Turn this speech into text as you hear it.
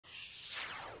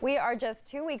We are just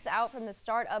 2 weeks out from the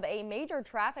start of a major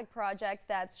traffic project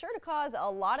that's sure to cause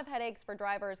a lot of headaches for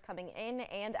drivers coming in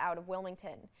and out of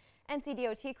Wilmington.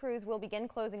 NCDOT crews will begin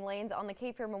closing lanes on the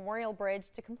Cape Fear Memorial Bridge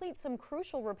to complete some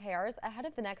crucial repairs ahead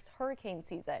of the next hurricane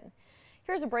season.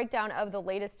 Here's a breakdown of the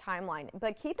latest timeline,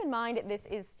 but keep in mind this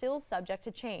is still subject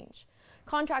to change.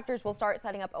 Contractors will start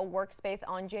setting up a workspace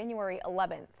on January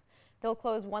 11th. They'll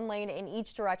close one lane in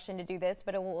each direction to do this,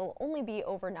 but it will only be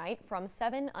overnight from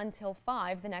 7 until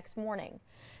 5 the next morning.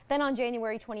 Then on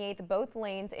January 28th, both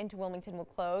lanes into Wilmington will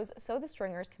close so the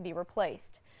stringers can be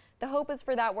replaced. The hope is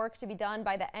for that work to be done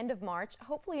by the end of March,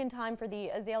 hopefully in time for the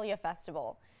Azalea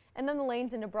Festival. And then the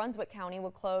lanes into Brunswick County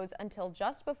will close until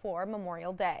just before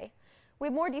Memorial Day. We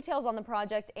have more details on the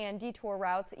project and detour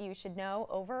routes you should know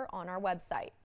over on our website.